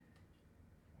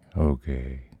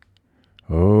Okay,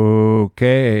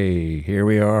 here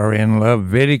we are in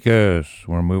Leviticus.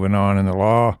 We're moving on in the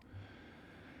law.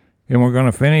 And we're going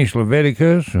to finish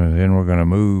Leviticus, and then we're going to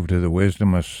move to the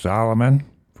wisdom of Solomon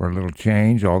for a little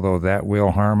change, although that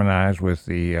will harmonize with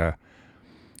the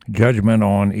judgment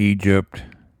on Egypt,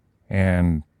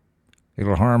 and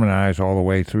it'll harmonize all the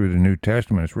way through the New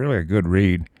Testament. It's really a good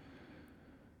read.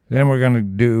 Then we're going to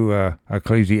do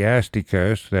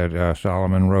Ecclesiasticus that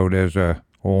Solomon wrote as a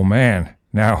old man.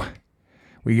 Now,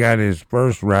 we got his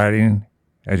first writing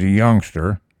as a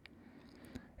youngster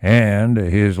and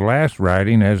his last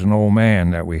writing as an old man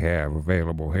that we have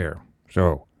available here.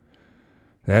 So,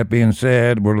 that being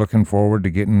said, we're looking forward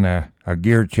to getting a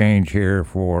gear change here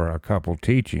for a couple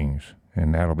teachings,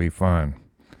 and that'll be fun.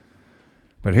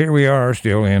 But here we are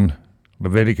still in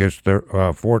Leviticus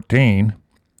 14,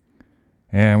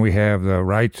 and we have the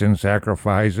rites and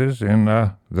sacrifices and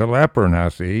the leper. Now,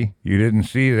 see, you didn't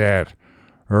see that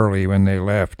early when they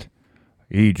left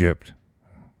Egypt.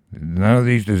 None of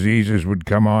these diseases would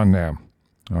come on them,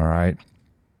 all right?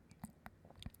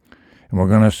 And we're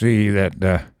going to see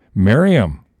that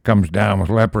Miriam comes down with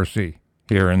leprosy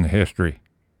here in the history.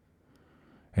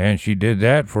 And she did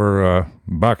that for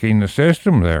bucking the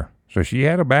system there. So she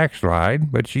had a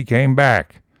backslide, but she came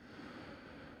back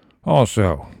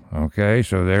also. Okay,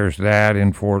 so there's that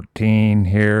in 14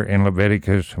 here in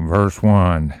Leviticus, verse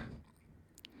 1.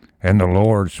 And the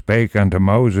Lord spake unto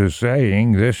Moses,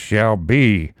 saying, This shall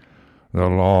be the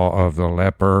law of the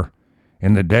leper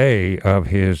in the day of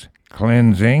his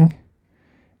cleansing.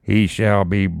 He shall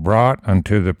be brought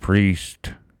unto the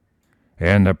priest,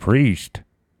 and the priest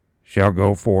shall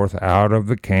go forth out of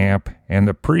the camp, and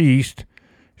the priest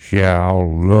shall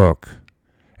look.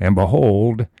 And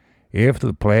behold, if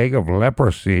the plague of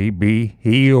leprosy be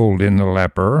healed in the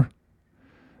leper,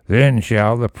 then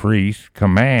shall the priest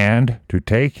command to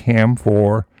take him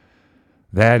for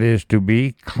that is to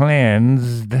be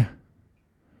cleansed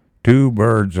 2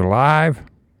 birds alive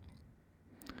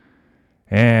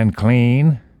and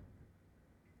clean,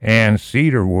 and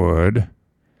cedar wood,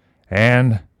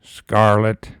 and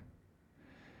scarlet,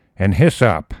 and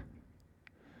hyssop.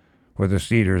 For the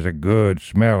cedar is a good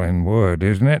smelling wood,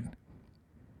 isn't it?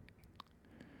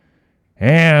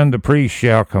 And the priest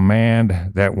shall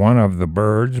command that one of the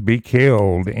birds be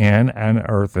killed in an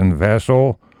earthen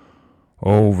vessel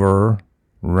over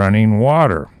running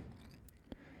water.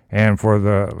 And for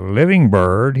the living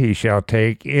bird he shall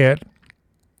take it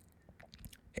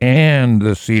and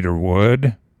the cedar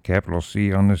wood, capital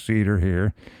C on the cedar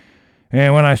here.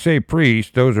 And when I say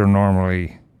priest, those are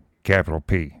normally capital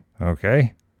P,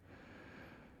 okay?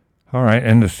 All right,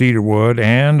 and the cedar wood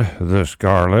and the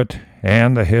scarlet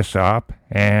and the hyssop,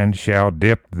 and shall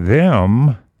dip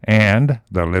them and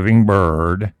the living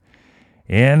bird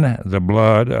in the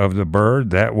blood of the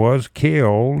bird that was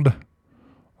killed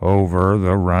over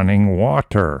the running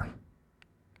water.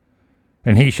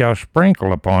 And he shall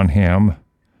sprinkle upon him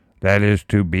that is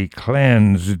to be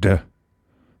cleansed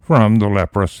from the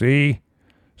leprosy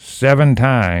 7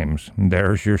 times.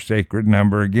 There's your sacred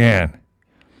number again.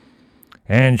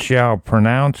 And shall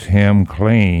pronounce him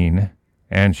clean,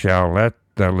 and shall let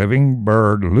the living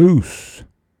bird loose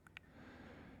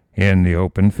in the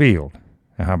open field.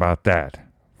 Now, how about that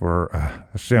for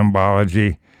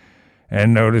symbology?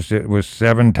 And notice it was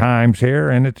 7 times here,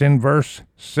 and it's in verse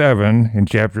 7 in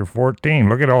chapter 14.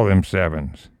 Look at all them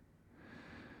 7s.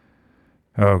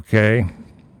 Okay.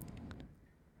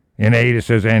 In 8 it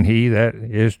says, And he that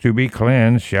is to be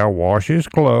cleansed shall wash his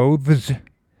clothes,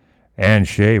 and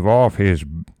shave off his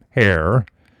hair,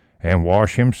 and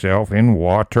wash himself in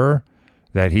water,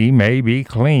 that he may be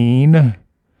clean.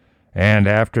 And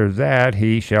after that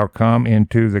he shall come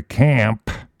into the camp,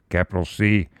 capital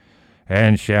C,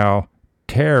 and shall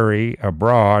tarry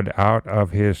abroad out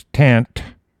of his tent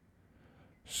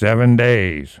 7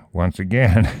 days. Once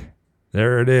again,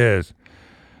 there it is,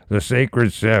 the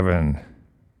sacred 7.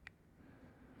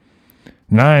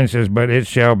 9 says, But it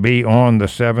shall be on the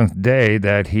 7th day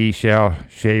that he shall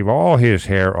shave all his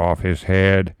hair off his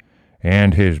head,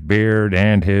 and his beard,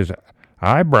 and his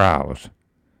eyebrows.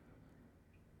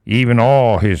 Even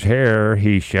all his hair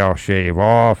he shall shave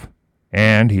off,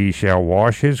 and he shall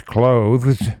wash his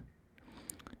clothes.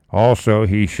 Also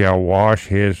he shall wash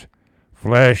his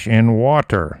flesh in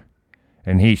water,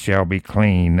 and he shall be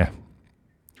clean.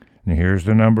 And here's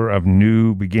the number of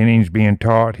new beginnings being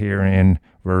taught here in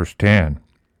verse 10.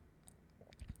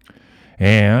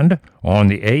 And on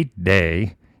the 8th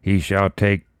day he shall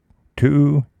take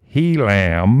 2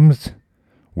 he-lambs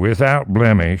without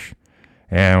blemish,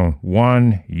 and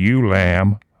 1 ewe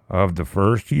lamb of the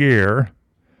first year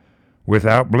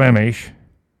without blemish,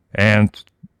 and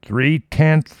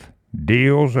 3/10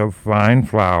 deals of fine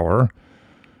flour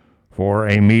for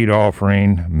a meat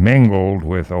offering mingled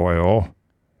with oil,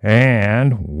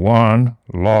 and 1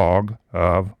 log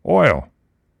of oil.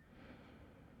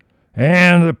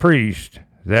 And the priest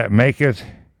that maketh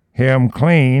him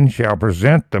clean shall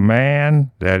present the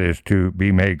man that is to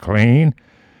be made clean,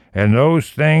 and those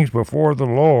things before the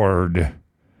Lord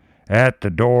at the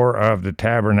door of the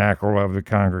tabernacle of the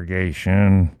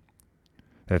congregation.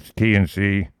 That's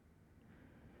T&C.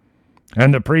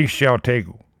 And the priest shall take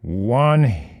 1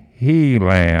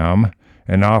 he-lamb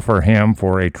and offer him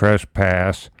for a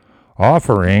trespass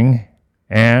offering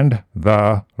and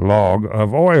the log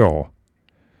of oil,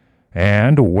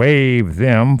 and wave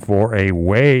them for a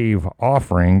wave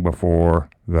offering before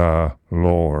the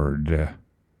Lord.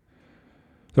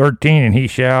 13, and he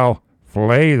shall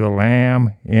flay the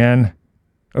lamb in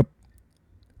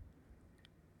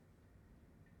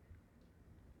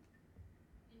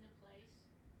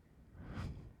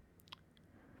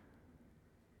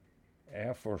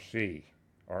F or C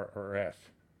or S.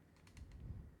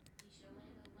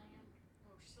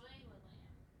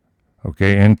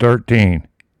 Okay, in 13.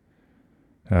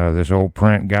 This old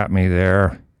print got me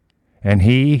there. And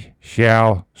he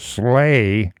shall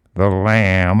slay the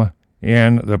lamb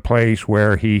in the place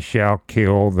where he shall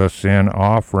kill the sin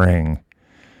offering,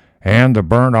 and the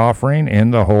burnt offering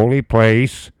in the holy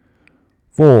place.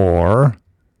 For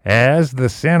as the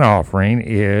sin offering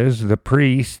is the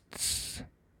priest's,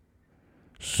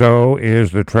 so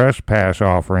is the trespass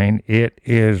offering. It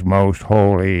is most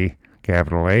holy,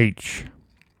 capital H.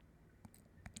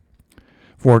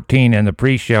 14, and the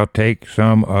priest shall take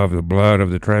some of the blood of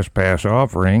the trespass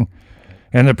offering,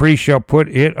 and the priest shall put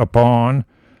it upon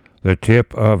the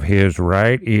tip of his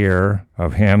right ear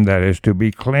of him that is to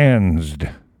be cleansed.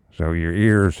 So your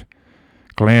ear's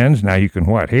cleansed. Now you can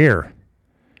what? Hear.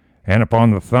 And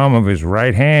upon the thumb of his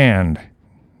right hand,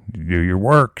 do your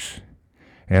works.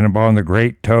 And upon the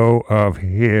great toe of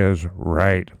his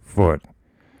right foot.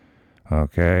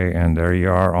 Okay, and there you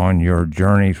are on your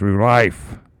journey through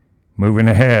life, moving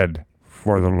ahead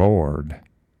for the Lord.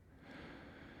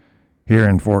 Here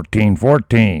in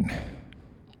 14:14.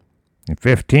 In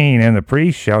 15, and the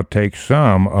priest shall take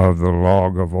some of the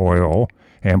log of oil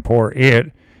and pour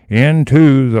it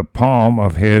into the palm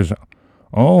of his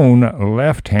own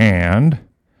left hand,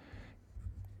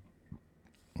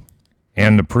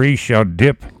 and the priest shall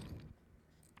dip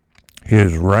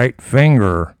his right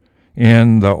finger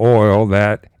in the oil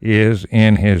that is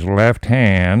in his left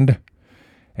hand,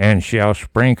 and shall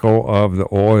sprinkle of the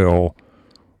oil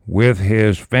with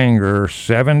his finger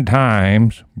 7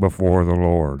 times before the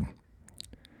Lord.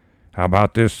 How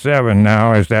about this 7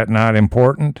 now? Is that not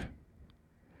important?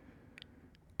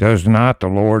 Does not the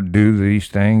Lord do these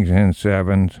things in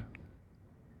 7s?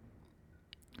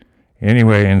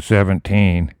 Anyway, in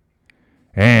 17,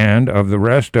 and of the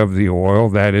rest of the oil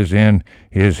that is in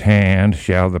his hand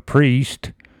shall the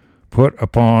priest put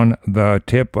upon the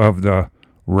tip of the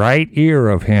right ear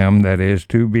of him that is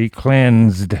to be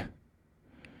cleansed,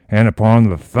 and upon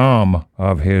the thumb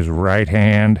of his right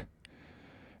hand,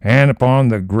 and upon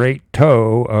the great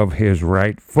toe of his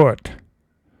right foot,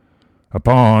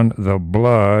 upon the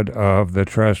blood of the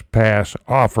trespass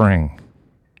offering.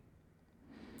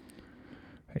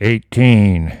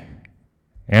 18.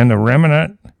 And the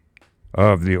remnant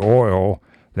of the oil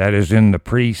that is in the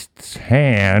priest's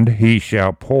hand he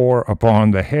shall pour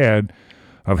upon the head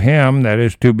of him that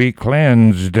is to be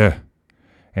cleansed,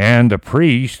 and the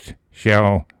priest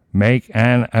shall make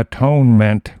an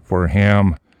atonement for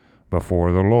him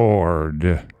before the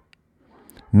Lord.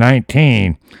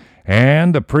 19.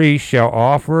 And the priest shall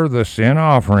offer the sin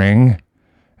offering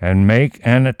and make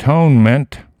an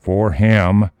atonement for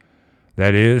him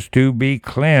that is to be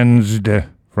cleansed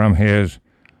from his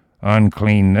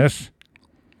uncleanness,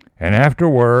 and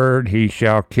afterward he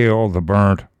shall kill the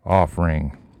burnt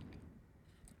offering.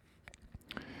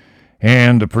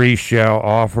 And the priest shall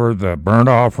offer the burnt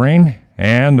offering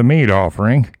and the meat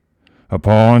offering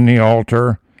upon the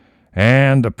altar,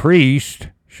 and the priest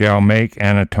shall make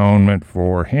an atonement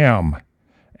for him,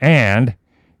 and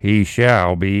he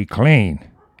shall be clean.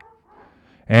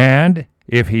 And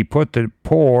if he be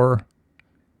poor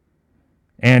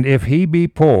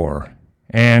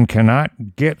and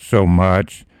cannot get so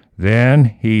much, then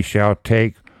he shall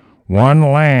take 1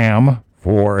 lamb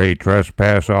for a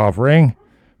trespass offering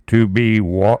to be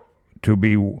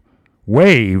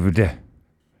waved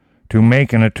to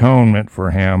make an atonement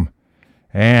for him,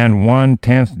 and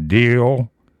 1/10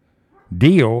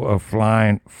 deal of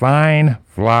fine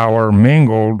flour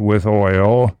mingled with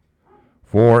oil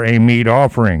for a meat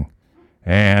offering,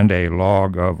 and a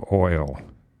log of oil.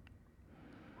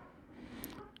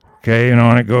 Okay, and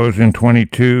on it goes in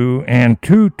 22, and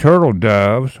 2 turtle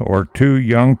doves or 2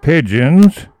 young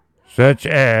pigeons, such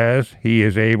as he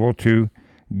is able to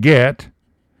get.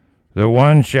 The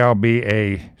one shall be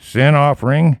a sin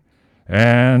offering,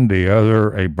 and the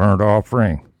other a burnt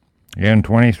offering. In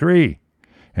 23,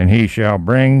 and he shall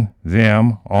bring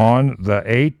them on the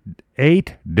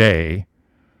eighth day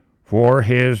for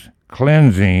his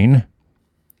cleansing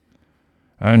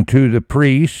unto the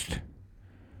priest,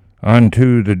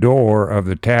 unto the door of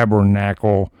the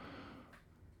tabernacle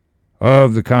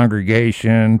of the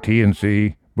congregation,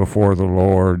 T&C, before the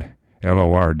Lord,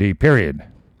 LORD, period.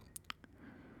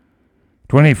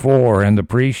 24, and the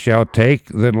priest shall take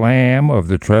the lamb of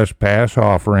the trespass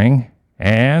offering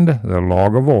and the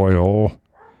log of oil,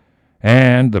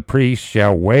 and the priest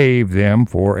shall wave them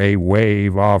for a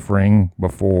wave offering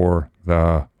before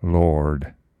the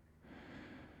Lord.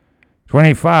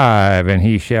 25, and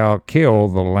he shall kill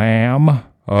the lamb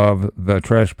of the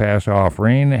trespass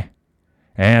offering,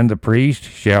 and the priest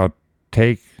shall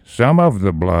take some of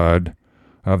the blood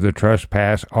of the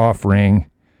trespass offering,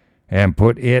 and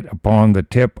put it upon the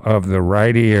tip of the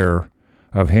right ear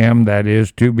of him that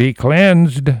is to be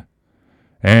cleansed,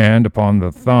 and upon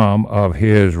the thumb of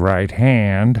his right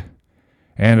hand,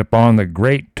 and upon the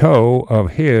great toe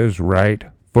of his right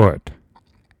foot.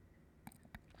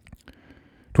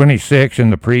 26,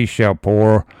 and the priest shall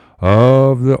pour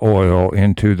of the oil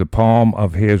into the palm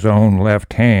of his own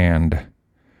left hand,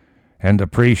 and the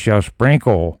priest shall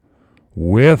sprinkle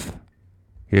with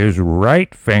his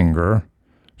right finger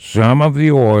some of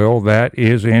the oil that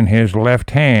is in his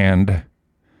left hand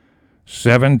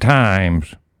 7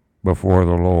 times before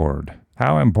the Lord.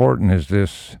 How important is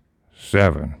this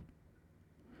 7?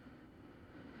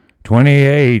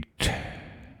 28,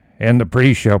 and the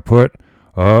priest shall put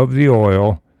of the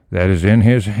oil that is in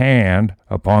his hand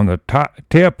upon the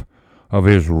tip of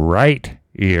his right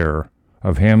ear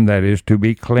of him that is to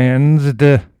be cleansed,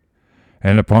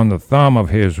 and upon the thumb of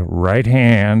his right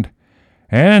hand,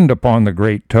 and upon the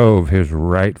great toe of his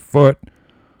right foot,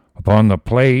 upon the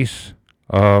place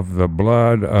of the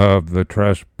blood of the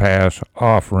trespass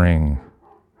offering.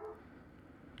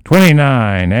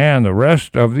 29, and the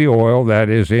rest of the oil that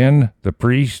is in the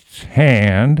priest's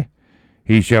hand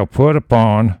he shall put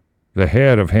upon the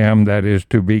head of him that is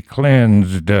to be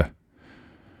cleansed,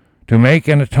 to make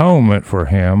an atonement for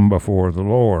him before the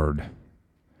Lord.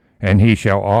 And he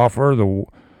shall offer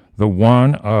the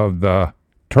one of the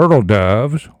turtle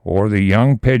doves or the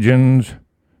young pigeons,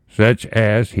 such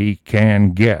as he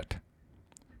can get.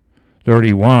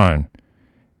 31,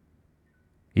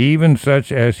 even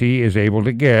such as he is able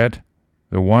to get,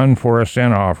 the one for a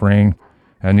sin offering,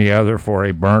 and the other for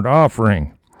a burnt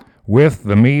offering, with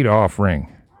the meat offering.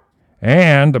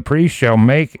 And the priest shall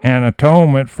make an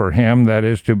atonement for him that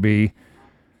is to be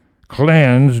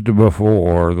cleansed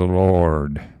before the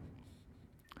Lord.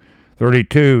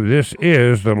 32, this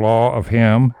is the law of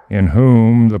him in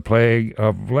whom the plague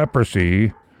of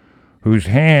leprosy, whose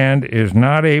hand is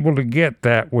not able to get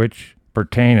that which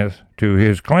pertaineth to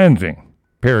his cleansing.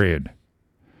 Period.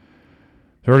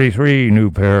 33,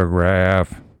 new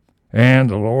paragraph. And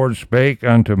the Lord spake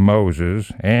unto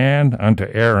Moses and unto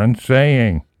Aaron,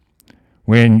 saying,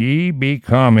 when ye be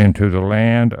come into the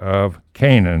land of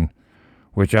Canaan,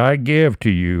 which I give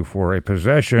to you for a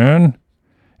possession,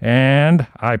 and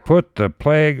I put the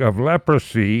plague of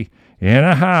leprosy in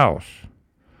a house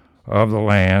of the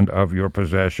land of your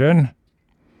possession,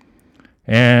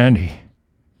 and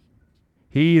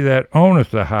he that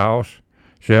owneth the house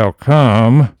shall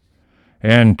come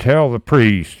and tell the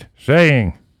priest,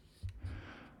 saying,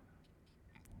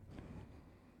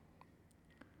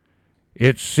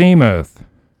 it seemeth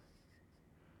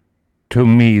to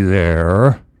me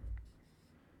there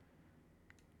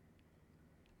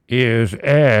is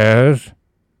as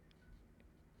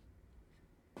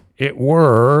it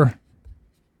were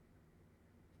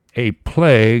a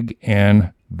plague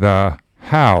in the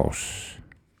house.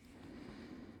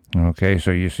 Okay,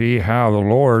 so you see how the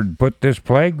Lord put this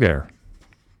plague there.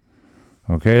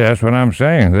 Okay, that's what I'm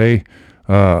saying. They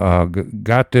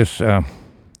got this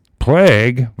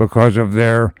plague because of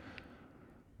their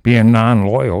being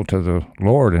non-loyal to the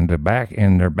Lord and their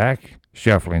back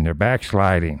shuffling, their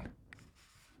backsliding.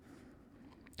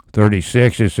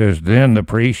 36, it says, then the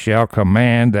priest shall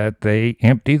command that they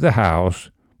empty the house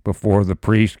before the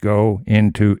priest go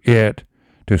into it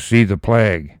to see the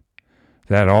plague,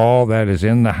 that all that is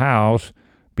in the house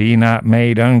be not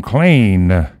made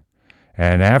unclean.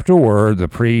 And afterward the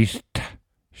priest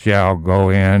shall go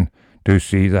in to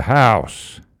see the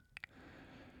house.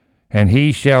 And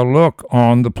he shall look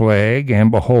on the plague,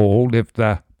 and behold, if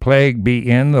the plague be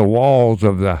in the walls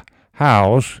of the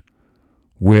house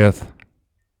with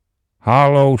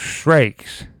hollow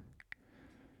strakes,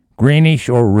 greenish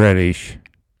or reddish,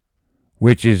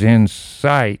 which is in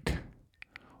sight,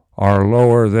 are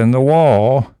lower than the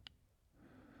wall,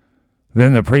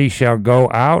 then the priest shall go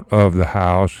out of the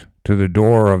house to the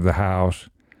door of the house,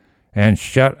 and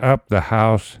shut up the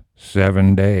house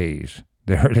 7 days.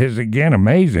 There it is again,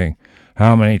 amazing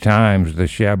how many times the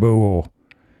Shabuel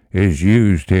is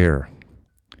used here.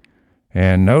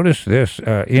 And notice this,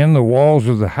 in the walls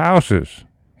of the houses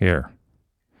here.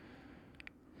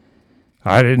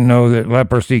 I didn't know that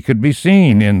leprosy could be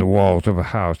seen in the walls of a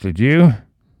house, did you?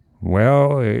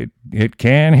 Well, it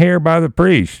can here by the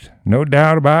priest, no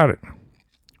doubt about it.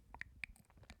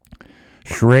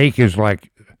 Shrake is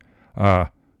like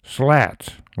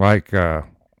slats, like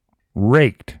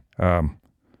raked.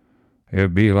 It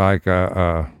would be like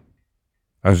a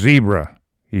zebra.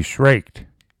 He's shraked.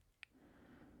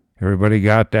 Everybody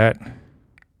got that?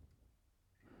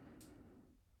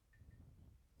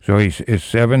 So it's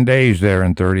 7 days there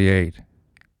in 38.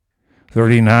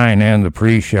 39, and the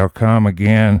priest shall come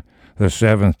again the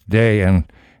 7th day,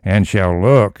 and shall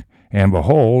look, and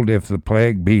behold, if the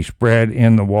plague be spread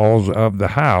in the walls of the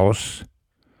house,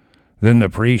 then the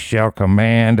priest shall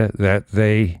command that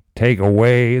they take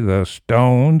away the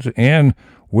stones in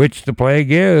which the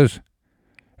plague is,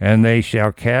 and they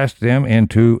shall cast them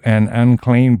into an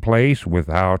unclean place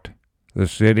without the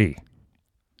city.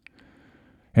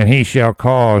 And he shall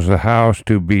cause the house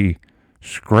to be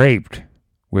scraped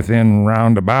within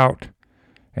round about,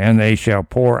 and they shall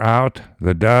pour out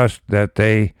the dust that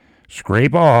they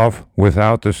scrape off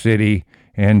without the city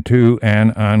into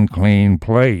an unclean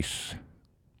place.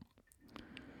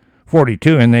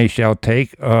 42, and they shall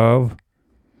take of,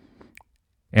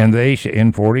 and they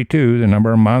in 42, the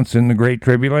number of months in the Great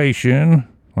Tribulation,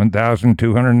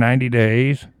 1,290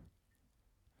 days,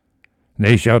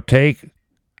 they shall take,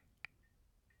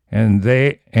 and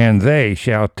they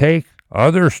shall take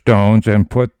other stones and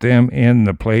put them in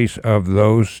the place of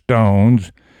those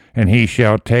stones, and he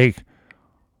shall take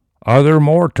other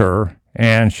mortar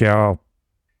and shall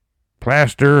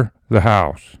plaster the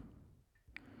house.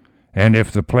 And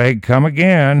if the plague come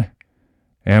again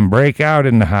and break out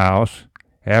in the house,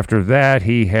 after that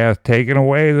he hath taken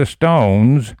away the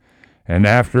stones, and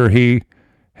after he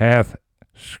hath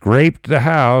scraped the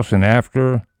house, and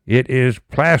after it is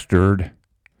plastered.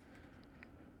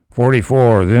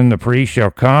 44, then the priest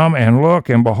shall come and look,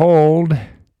 and behold,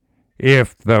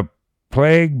 if the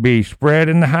plague be spread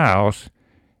in the house,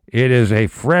 it is a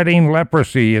fretting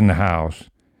leprosy in the house,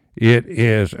 it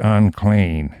is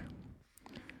unclean.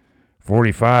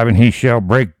 45, and he shall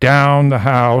break down the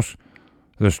house,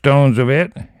 the stones of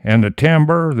it, and the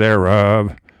timber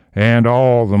thereof, and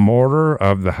all the mortar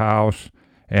of the house,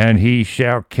 and he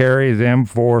shall carry them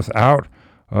forth out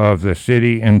of the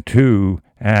city into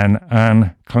an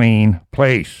unclean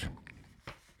place.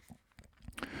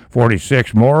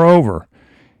 46, moreover,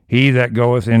 he that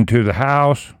goeth into the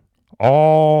house,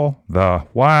 all the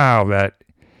while that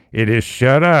it is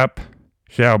shut up,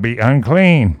 shall be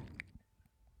unclean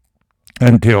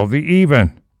until the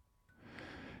even.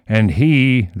 And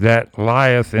he that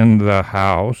lieth in the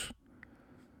house,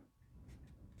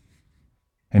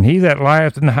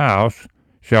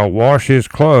 shall wash his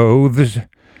clothes,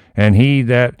 and he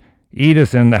that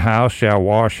eateth in the house shall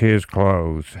wash his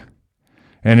clothes.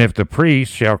 And if the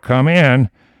priest shall come in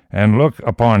and look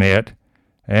upon it,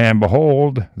 and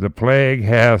behold, the plague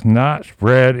hath not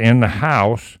spread in the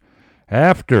house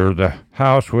after the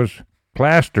house was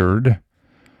plastered,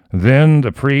 then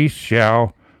the priest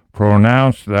shall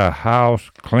pronounce the house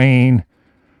clean,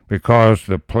 because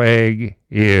the plague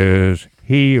is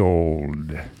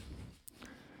healed.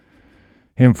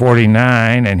 In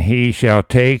 49, and he shall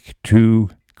take to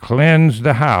cleanse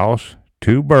the house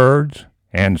 2 birds,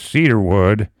 and cedar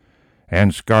wood,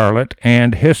 and scarlet,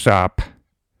 and hyssop,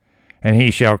 and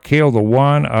he shall kill the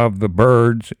one of the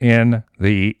birds in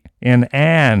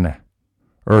an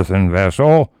earthen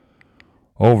vessel,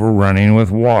 overrunning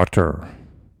with water.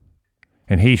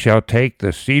 And he shall take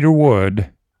the cedar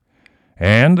wood,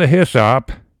 and the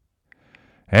hyssop,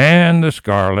 and the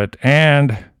scarlet,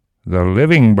 and the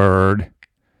living bird,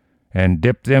 and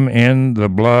dip them in the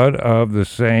blood of the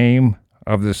slain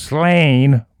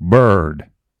bird,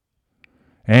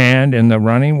 and in the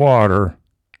running water,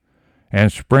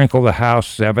 and sprinkle the house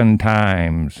 7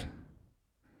 times.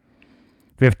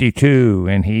 52,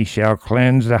 and he shall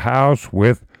cleanse the house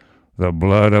with the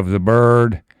blood of the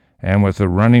bird, and with the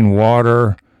running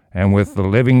water, and with the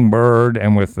living bird,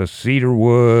 and with the cedar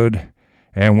wood,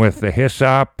 and with the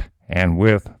hyssop, and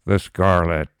with the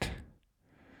scarlet.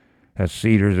 That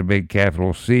cedar's a big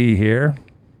capital C here.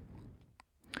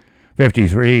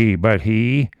 53, but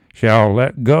he shall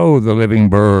let go the living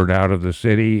bird out of the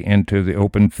city into the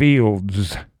open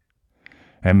fields,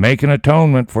 and make an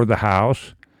atonement for the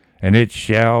house, and it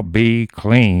shall be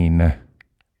clean.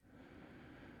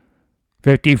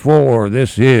 54,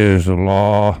 this is a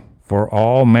law for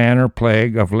all manner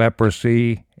plague of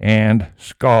leprosy and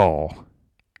scall,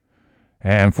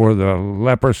 and for the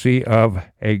leprosy of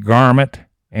a garment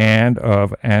and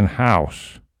of an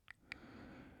house,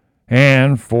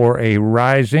 and for a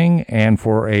rising, and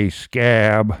for a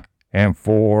scab, and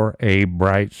for a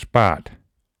bright spot.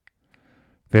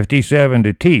 57,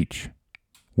 to teach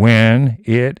when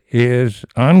it is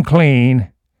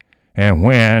unclean and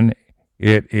when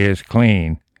it is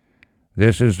clean.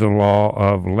 This is the law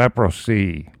of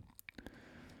leprosy.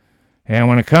 And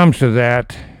when it comes to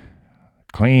that,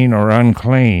 clean or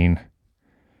unclean,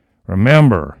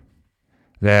 remember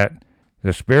that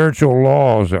the spiritual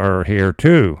laws are here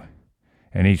too.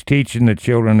 And he's teaching the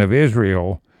children of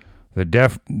Israel the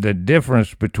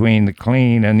difference between the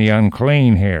clean and the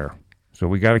unclean here. So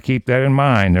we got to keep that in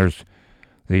mind. There's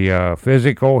the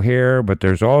physical here, but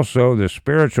there's also the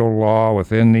spiritual law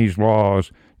within these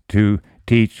laws to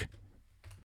teach